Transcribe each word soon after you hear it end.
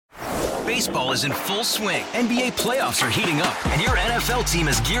Baseball is in full swing. NBA playoffs are heating up, and your NFL team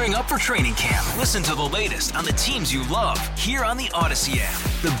is gearing up for training camp. Listen to the latest on the teams you love here on the Odyssey app.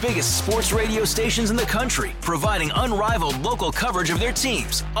 The biggest sports radio stations in the country, providing unrivaled local coverage of their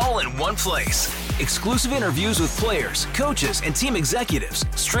teams, all in one place. Exclusive interviews with players, coaches, and team executives,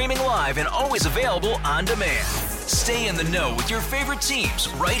 streaming live and always available on demand. Stay in the know with your favorite teams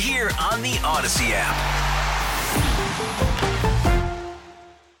right here on the Odyssey app.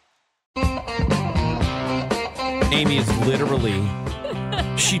 Amy is literally,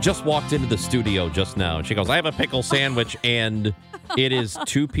 she just walked into the studio just now. And she goes, I have a pickle sandwich, and it is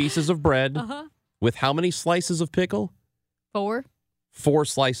 2 pieces of bread with how many slices of pickle? 4. 4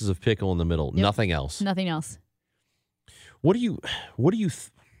 slices of pickle in the middle. Yep. Nothing else. Nothing else. What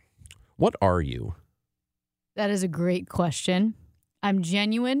are you? That is a great question. I'm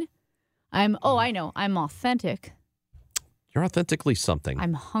genuine. I know. I'm authentic. You're authentically something.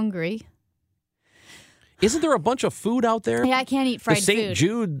 I'm hungry. Isn't there a bunch of food out there? Yeah, I can't eat fried food. The St.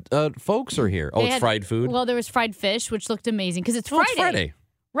 Jude folks are here. Oh, it's fried food? Well, there was fried fish, which looked amazing because it's Friday. It's Friday.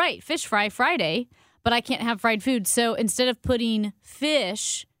 Right, fish fry Friday, but I can't have fried food. So instead of putting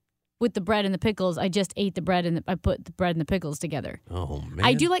fish with the bread and the pickles, I just ate the bread and I put the bread and the pickles together. Oh, man.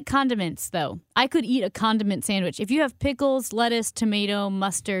 I do like condiments, though. I could eat a condiment sandwich. If you have pickles, lettuce, tomato,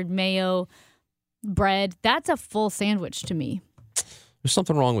 mustard, mayo, bread, that's a full sandwich to me. There's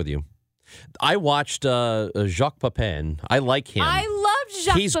something wrong with you. I watched Jacques Pepin. I like him. I love Jacques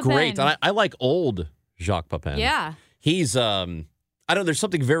Pepin. He's great. And I like old Jacques Pepin. Yeah. He's, I don't know, there's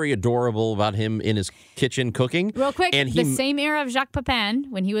something very adorable about him in his kitchen cooking. Real quick, and the same era of Jacques Pepin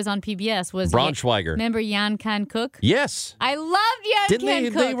when he was on PBS was Braunschweiger. Remember Jan Can Cook? Yes. I loved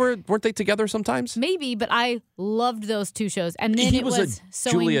Jan Can Cook. Weren't they together sometimes? Maybe, but I loved those 2 shows. And then he was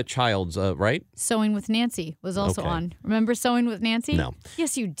Julia Childs, right? Sewing with Nancy was also on. Remember Sewing with Nancy? No.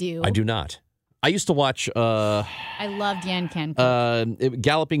 Yes, you do. I do not. I used to watch I loved Jan Can Cook.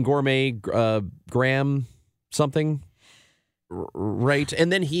 Galloping Gourmet Graham something. Right. And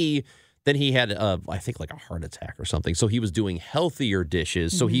then he had, I think, like a heart attack or something. So he was doing healthier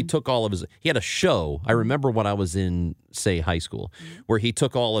dishes. So he took all of he had a show. I remember when I was in, say, high school, where he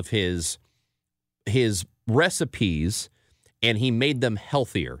took all of his recipes and he made them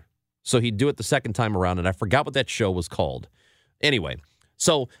healthier. So he'd do it the second time around. And I forgot what that show was called. Anyway,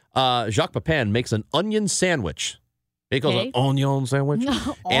 so Jacques Pepin makes an onion sandwich. He calls it an onion sandwich.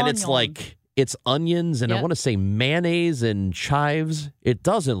 And it's like... It's onions and I want to say mayonnaise and chives. It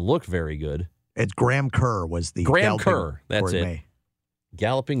doesn't look very good. It's Graham Kerr was the Graham Kerr. That's Gourmet. It.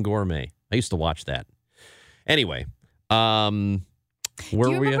 Galloping Gourmet. I used to watch that. Anyway, do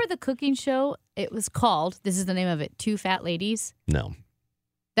you remember the cooking show? It was called, this is the name of it, Two Fat Ladies. No.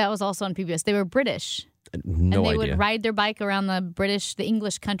 That was also on PBS. They were British. No idea. And they would ride their bike around the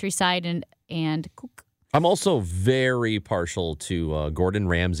English countryside and cook. I'm also very partial to Gordon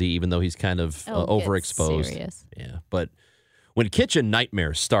Ramsay, even though he's kind of overexposed. Serious. Yeah, but when Kitchen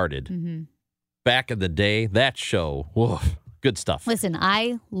Nightmares started back in the day, that show, whoa, good stuff. Listen,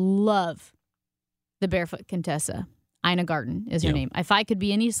 I love the Barefoot Contessa. Ina Garten is her name. If I could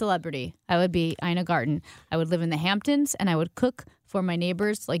be any celebrity, I would be Ina Garten. I would live in the Hamptons and I would cook for my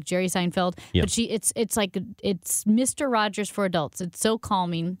neighbors like Jerry Seinfeld. Yep. But it's like Mr. Rogers for adults. It's so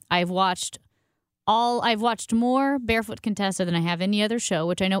calming. I've watched more Barefoot Contessa than I have any other show,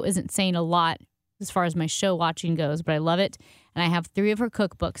 which I know isn't saying a lot as far as my show watching goes, but I love it. And I have 3 of her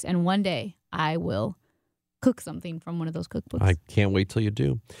cookbooks, and one day I will cook something from one of those cookbooks. I can't wait till you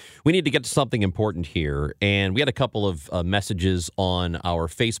do. We need to get to something important here, and we had a couple of messages on our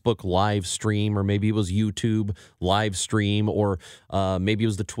Facebook live stream, or maybe it was YouTube live stream, or maybe it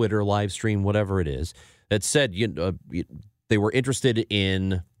was the Twitter live stream, whatever it is, that said they were interested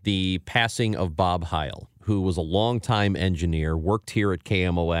in the passing of Bob Heil, who was a longtime engineer, worked here at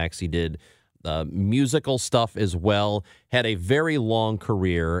KMOX. He did musical stuff as well, had a very long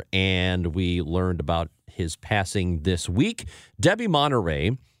career, and we learned about his passing this week. Debbie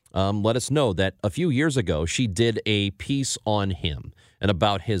Monterey let us know that a few years ago, she did a piece on him and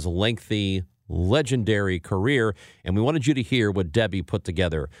about his lengthy, legendary career, and we wanted you to hear what Debbie put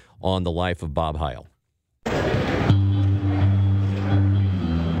together on the life of Bob Heil.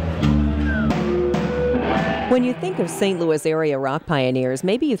 When you think of St. Louis area rock pioneers,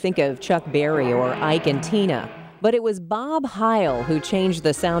 maybe you think of Chuck Berry or Ike and Tina. But it was Bob Heil who changed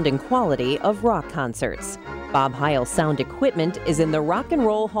the sound and quality of rock concerts. Bob Heil's sound equipment is in the Rock and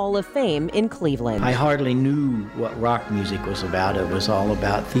Roll Hall of Fame in Cleveland. I hardly knew what rock music was about. It was all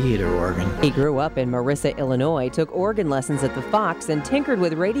about theater organ. He grew up in Marissa, Illinois, took organ lessons at the Fox, and tinkered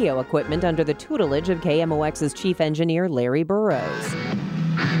with radio equipment under the tutelage of KMOX's chief engineer, Larry Burrows.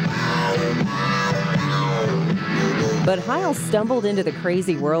 But Heil stumbled into the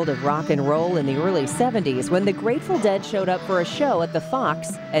crazy world of rock and roll in the early 70s when the Grateful Dead showed up for a show at the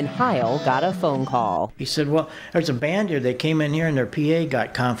Fox, and Heil got a phone call. He said, well, there's a band here. They came in here and their PA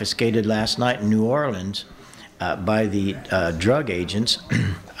got confiscated last night in New Orleans by the drug agents.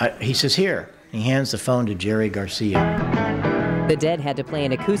 He says, here. He hands the phone to Jerry Garcia. The Dead had to play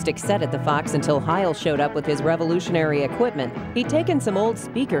an acoustic set at the Fox until Heil showed up with his revolutionary equipment. He'd taken some old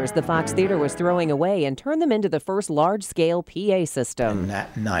speakers the Fox Theater was throwing away and turned them into the first large-scale PA system. And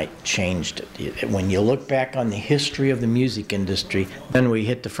that night changed it. When you look back on the history of the music industry, then we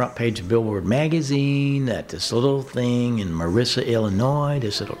hit the front page of Billboard magazine that this little thing in Marissa, Illinois,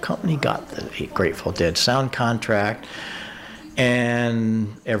 this little company got the Grateful Dead sound contract.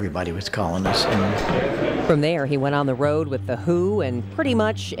 And everybody was calling us. And from there, he went on the road with The Who, and pretty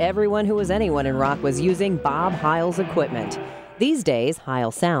much everyone who was anyone in rock was using Bob Heil's equipment. These days,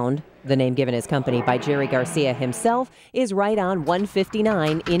 Heil Sound, the name given his company by Jerry Garcia himself, is right on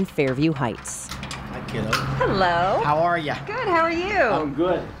 159 in Fairview Heights. Hi, kiddo. Hello. How are you? Good, how are you? I'm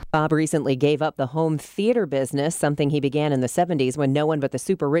good. Bob recently gave up the home theater business, something he began in the 70s when no one but the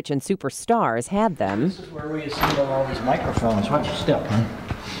super rich and superstars had them. This is where we assemble all these microphones. Watch your step, huh?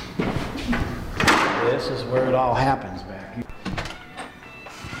 This is where it all happens back here.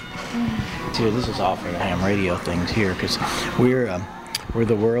 See, this is all for the ham radio things here, because we're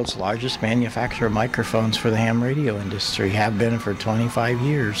the world's largest manufacturer of microphones for the ham radio industry, have been for 25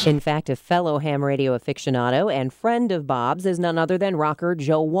 years. In fact, a fellow ham radio aficionado and friend of Bob's is none other than rocker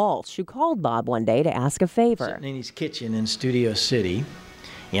Joe Walsh, who called Bob one day to ask a favor. Sitting in his kitchen in Studio City.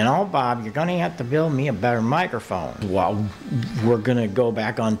 You know, Bob, you're going to have to build me a better microphone. Well, we're going to go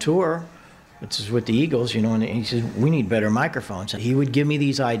back on tour. This is with the Eagles, you know, and he said, we need better microphones. And he would give me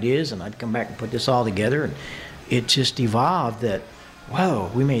these ideas, and I'd come back and put this all together, and it just evolved that,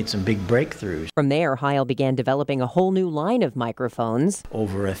 whoa, we made some big breakthroughs. From there, Heil began developing a whole new line of microphones.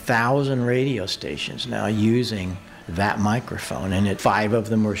 Over 1,000 radio stations now using that microphone, and 5 of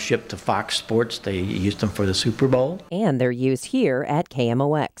them were shipped to Fox Sports. They used them for the Super Bowl. And they're used here at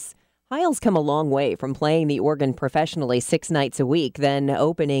KMOX. Heil's come a long way from playing the organ professionally 6 nights a week, then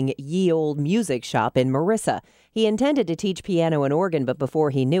opening Ye Olde Music Shop in Marissa. He intended to teach piano and organ, but before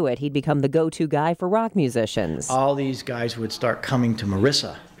he knew it, he'd become the go-to guy for rock musicians. All these guys would start coming to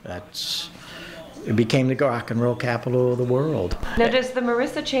Marissa. It became the rock and roll capital of the world. Now, does the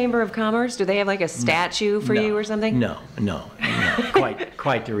Marissa Chamber of Commerce, do they have like a statue for you or something? No.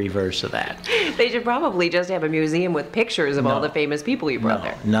 Quite the reverse of that. They should probably just have a museum with pictures of all the famous people you brought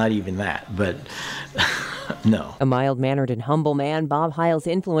there. Not even that, but no. A mild-mannered and humble man, Bob Heil's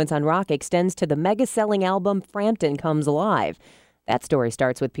influence on rock extends to the mega-selling album Frampton Comes Alive. That story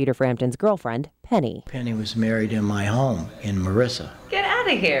starts with Peter Frampton's girlfriend, Penny. Penny was married in my home in Marissa. Get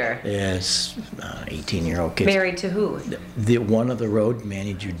out of here. Yes, 18-year-old kid. Married to who? One of the road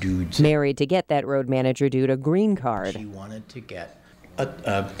manager dudes. Married to get that road manager dude a green card. She wanted to get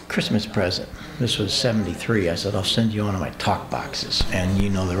a Christmas present. This was 73. I said, I'll send you one of my talk boxes. And you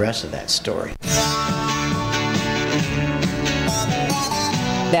know the rest of that story.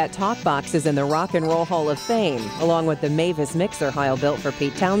 That talk box is in the Rock and Roll Hall of Fame, along with the Mavis mixer Heil built for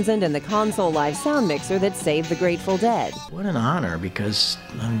Pete Townsend and the console live sound mixer that saved the Grateful Dead. What an honor, because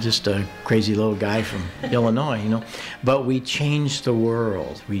I'm just a crazy little guy from Illinois, you know. But we changed the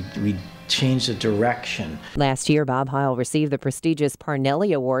world. We changed the direction. Last year, Bob Heil received the prestigious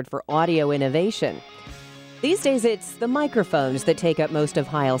Parnelli Award for Audio Innovation. These days, it's the microphones that take up most of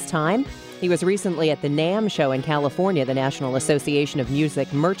Heil's time. He was recently at the NAMM show in California, the National Association of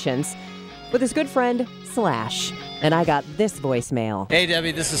Music Merchants, with his good friend, Slash. And I got this voicemail. Hey,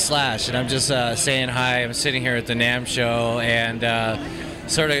 Debbie, this is Slash, and I'm just saying hi. I'm sitting here at the NAMM show and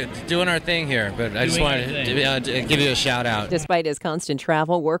sort of doing our thing here, but I just wanted to give you a shout out. Despite his constant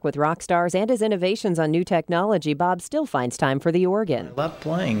travel, work with rock stars, and his innovations on new technology, Bob still finds time for the organ. I love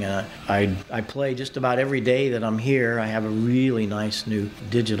playing. I play just about every day that I'm here. I have a really nice new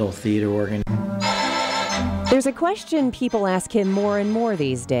digital theater organ. There's a question people ask him more and more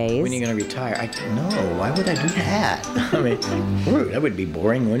these days. When are you going to retire? No, why would I do that? I mean, that would be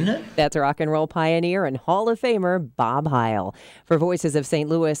boring, wouldn't it? That's rock and roll pioneer and Hall of Famer Bob Heil. For Voices of St.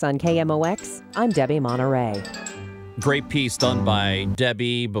 Louis on KMOX, I'm Debbie Monterey. Great piece done by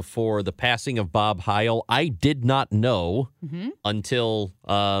Debbie before the passing of Bob Heil. I did not know until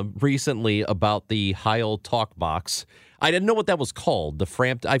recently about the Heil talk box. I didn't know what that was called. The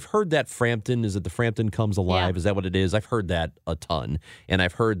Frampton. I've heard that Frampton. Is it the Frampton Comes Alive? Yeah. Is that what it is? I've heard that a ton, and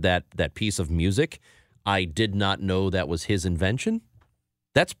I've heard that piece of music. I did not know that was his invention.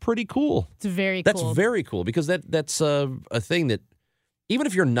 That's pretty cool. It's very cool. That's very cool because that's a thing that even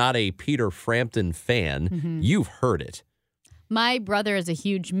if you're not a Peter Frampton fan, you've heard it. My brother is a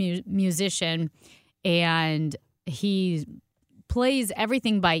huge musician, and he plays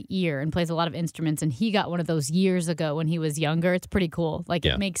everything by ear and plays a lot of instruments, and he got one of those years ago when he was younger. It's pretty cool. Like,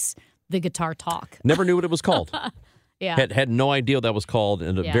 it makes the guitar talk. Never knew what it was called. Yeah. Had no idea what that was called,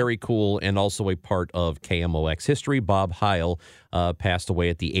 and very cool, and also a part of KMOX history. Bob Heil passed away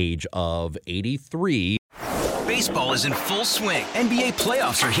at the age of 83. Baseball is in full swing. NBA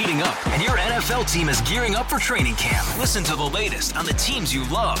playoffs are heating up, and your NFL team is gearing up for training camp. Listen to the latest on the teams you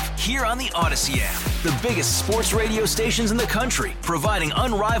love here on the Odyssey app. The biggest sports radio stations in the country, providing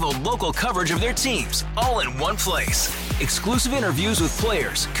unrivaled local coverage of their teams, all in one place. Exclusive interviews with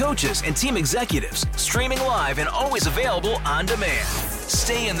players, coaches, and team executives, streaming live and always available on demand.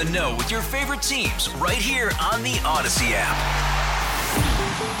 Stay in the know with your favorite teams right here on the Odyssey app.